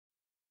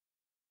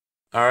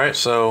Alright,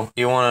 so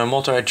you want to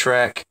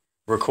multi-track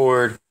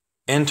record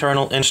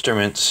internal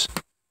instruments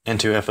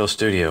into FL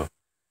Studio.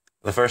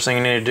 The first thing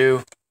you need to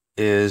do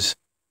is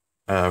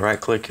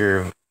right-click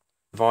your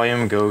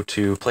volume, go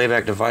to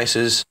Playback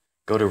Devices,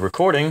 go to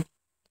Recording,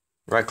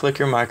 right-click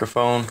your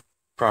microphone,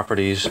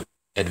 Properties,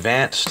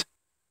 Advanced,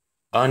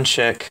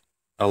 uncheck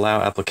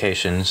Allow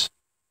Applications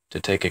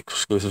to take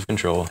exclusive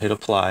control, hit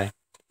Apply.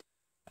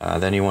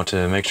 Then you want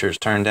to make sure it's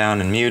turned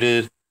down and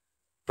muted,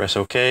 press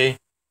OK,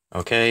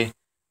 OK.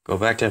 Go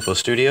back to FL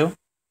Studio.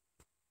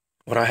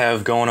 What I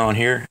have going on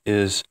here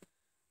is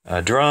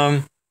a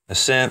drum, a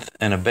synth,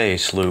 and a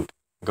bass loop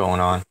going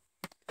on.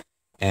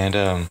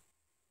 And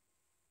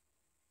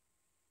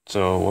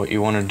so what you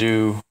want to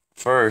do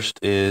first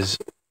is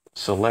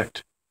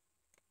select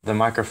the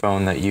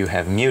microphone that you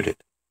have muted.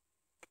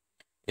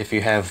 If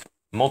you have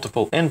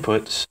multiple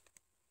inputs,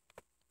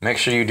 make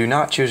sure you do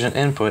not choose an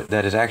input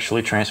that is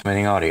actually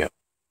transmitting audio,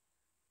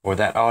 or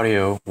that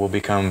audio will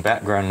become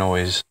background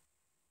noise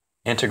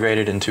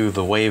integrated into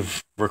the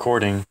wave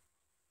recording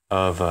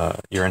of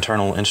your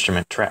internal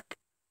instrument track.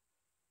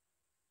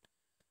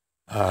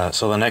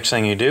 So the next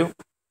thing you do,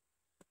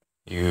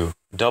 you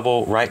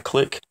double right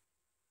click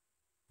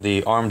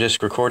the ARM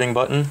disk recording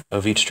button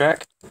of each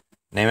track,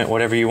 name it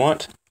whatever you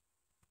want.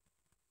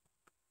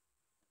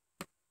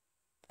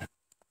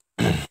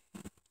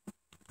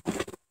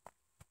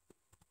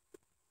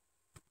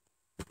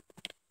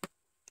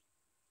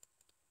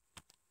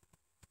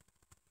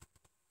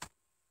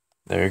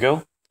 There you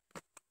go.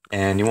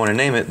 And you want to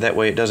name it, that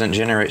way it doesn't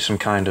generate some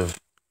kind of,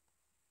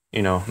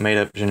 made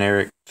up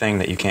generic thing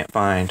that you can't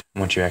find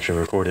once you actually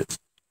record it.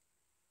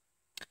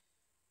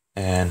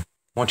 And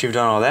once you've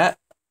done all that,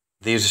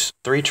 these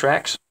 3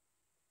 tracks,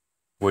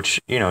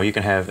 which, you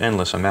can have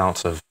endless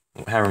amounts of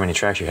however many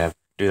tracks you have,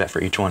 do that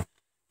for each one.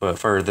 But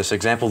for this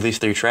example, these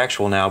 3 tracks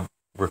will now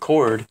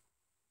record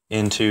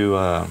into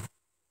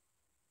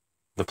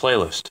the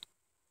playlist.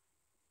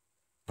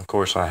 Of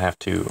course, I have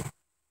to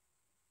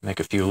make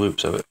a few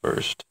loops of it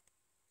first.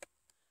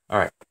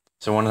 Alright,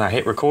 so when I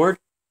hit record,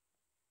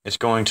 it's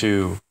going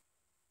to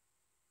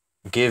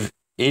give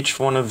each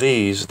one of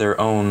these their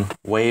own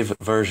wave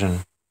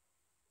version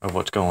of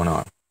what's going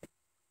on.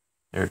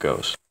 There it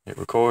goes. Hit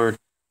record,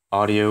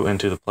 audio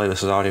into the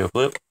playlist's audio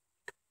clip.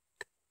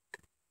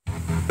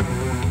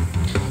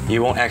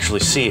 You won't actually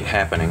see it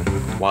happening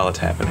while it's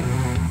happening.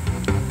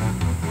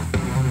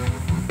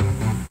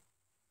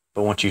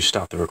 But once you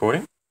stop the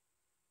recording,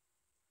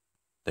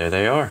 there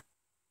they are.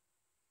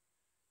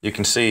 You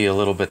can see a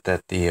little bit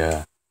that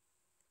the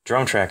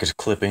drum track is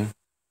clipping,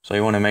 so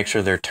you want to make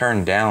sure they're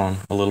turned down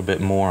a little bit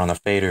more on the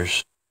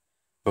faders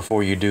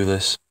before you do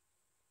this,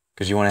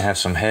 because you want to have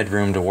some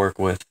headroom to work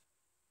with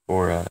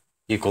for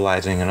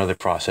equalizing and other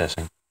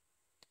processing.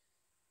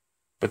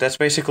 But that's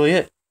basically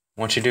it.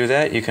 Once you do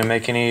that, you can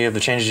make any of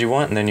the changes you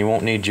want, and then you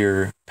won't need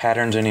your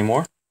patterns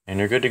anymore, and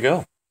you're good to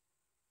go.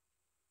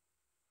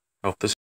 Hope this